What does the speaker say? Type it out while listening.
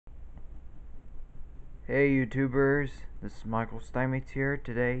Hey YouTubers, this is Michael Steinmetz here.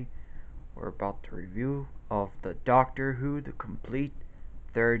 Today we're about to review of the Doctor Who The Complete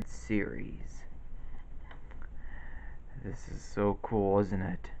Third Series. This is so cool, isn't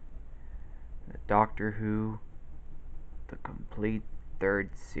it? The Doctor Who The Complete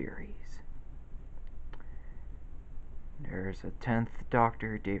Third Series. There's a 10th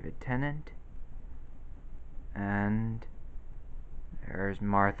Doctor, David Tennant, and there's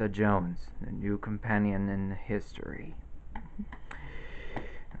Martha Jones, the new companion in history.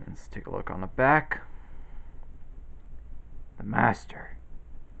 Let's take a look on the back. The Master.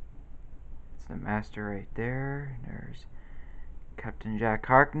 It's the Master right there. There's Captain Jack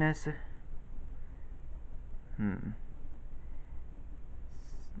Harkness. They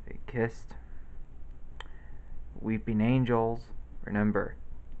kissed. Weeping Angels. Remember,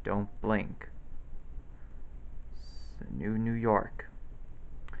 don't blink. It's the New York.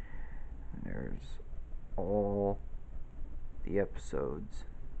 And there's all the episodes.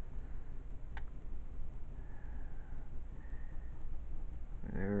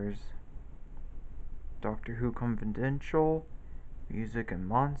 There's Doctor Who Confidential, Music and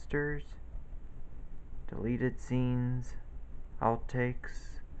Monsters, deleted scenes,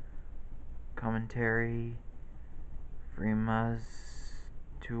 outtakes, commentary, Freema's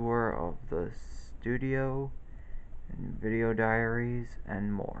tour of the studio, and video diaries,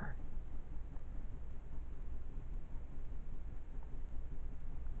 and more.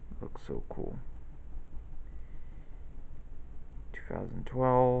 Looks so cool.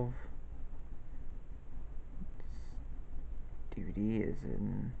 2012. DVD is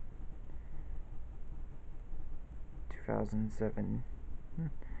in 2007.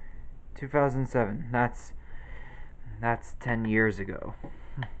 2007. That's 10 years ago.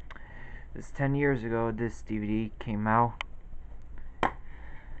 This 10 years ago, this DVD came out.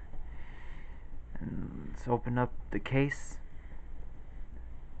 And let's open up the case.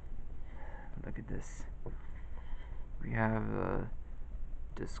 Look at this. We have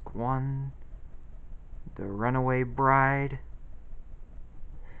disc 1, The Runaway Bride,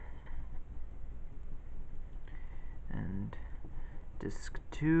 and disc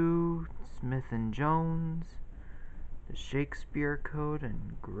 2, Smith and Jones, The Shakespeare Code,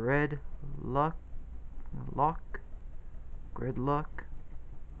 and Gridlock,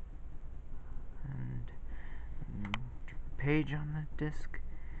 and page on the disc.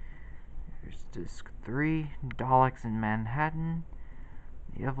 Here's disc 3, Daleks in Manhattan,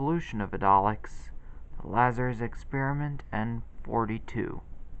 The Evolution of the Daleks, The Lazarus Experiment, and 42.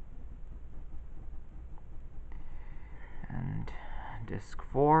 And disc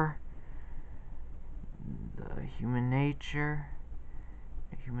 4, The Human Nature,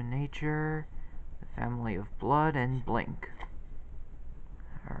 The Family of Blood, and Blink.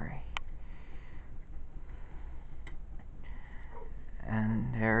 Alright.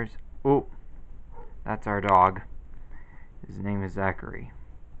 And there's... oh! That's our dog. His name is Zachary.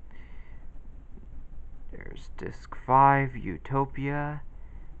 There's disc 5, Utopia,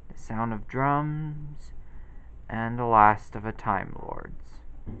 The Sound of Drums, and The Last of the Time Lords.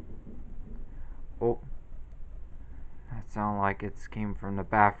 Oh, that sounded like it came from the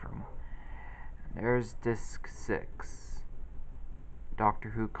bathroom. And there's disc 6,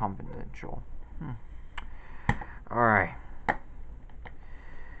 Doctor Who Confidential. Alright.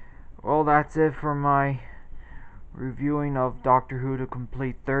 Well, that's it for my reviewing of Doctor Who The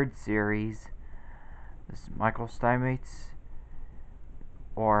Complete Third Series. This is Michael Steinmetz.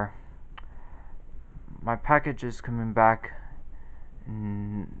 Or, my package is coming back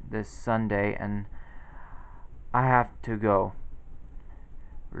this Sunday, and I have to go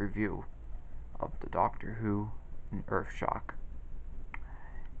review of the Doctor Who and Earthshock.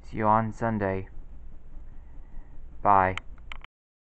 See you on Sunday. Bye.